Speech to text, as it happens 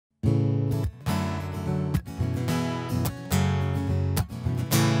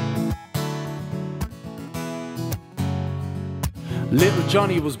Little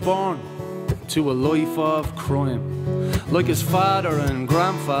Johnny was born to a life of crime. Like his father and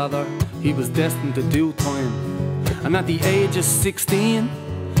grandfather, he was destined to do time. And at the age of 16,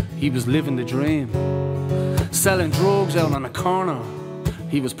 he was living the dream. Selling drugs out on a corner,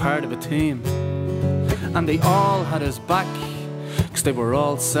 he was part of a team. And they all had his back, 'cause they were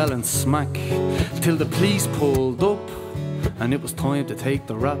all selling smack. Till the police pulled up, and it was time to take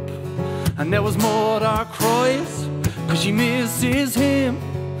the rap. And there was murder cries, 'cause she misses him.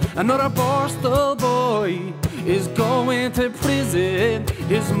 Another Borstal boy is going to prison.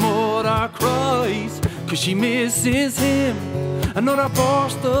 His mother cries, 'cause she misses him. Another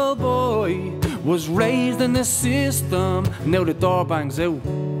Borstal boy was raised in the system. Now the door bangs out,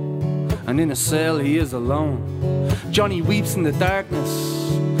 and in a cell he is alone. Johnny weeps in the darkness,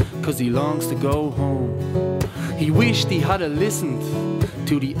 'cause he longs to go home. He wished he had listened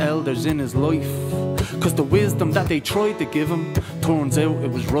to the elders in his life, 'cause the wisdom that they tried to give him, turns out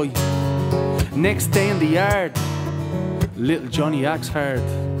it was right. Next day in the yard, little Johnny acts hard.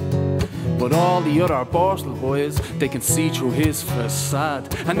 But all the other Borstal boys, they can see through his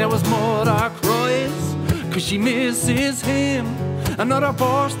facade. And there was mother cries, 'cause she misses him. Another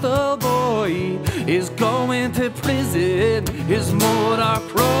Borstal boy is going to prison. His mother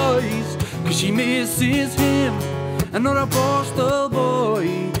cries, 'cause she misses him. Another Borstal boy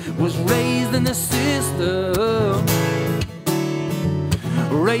was raised in the system.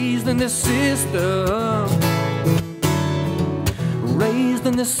 Raised in the system. Raised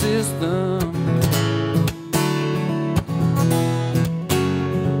in the system.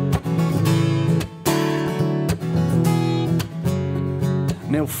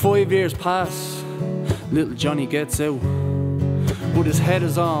 Now 5 years pass, little Johnny gets out, but his head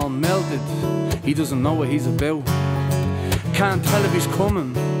is all melted. He doesn't know what he's about. Can't tell if he's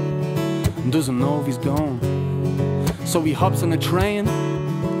coming, and doesn't know if he's going. So he hops on a train,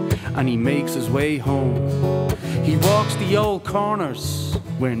 and he makes his way home. He walks the old corners,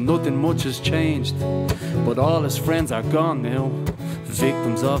 where nothing much has changed. But all his friends are gone now,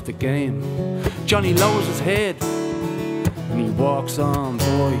 victims of the game. Johnny lowers his head, and he walks on,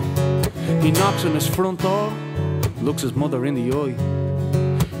 boy. He knocks on his front door, looks his mother in the eye.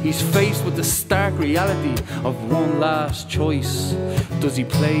 He's faced with the stark reality of one last choice. Does he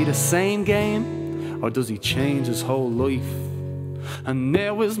play the same game, or does he change his whole life? And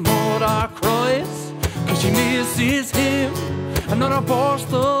now his mother cries, 'cause she misses him. Another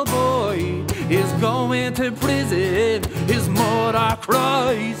Borstal boy is going to prison. His mother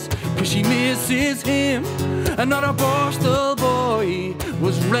cries, 'cause she misses him. Another Borstal boy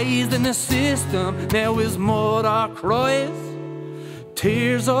was raised in the system. Now his mother cries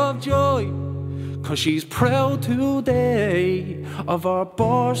tears of joy, 'cause she's proud today of our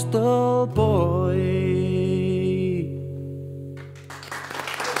Borstal boy.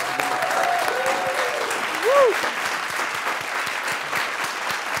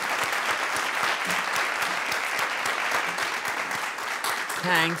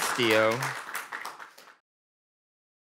 Thanks, Steo.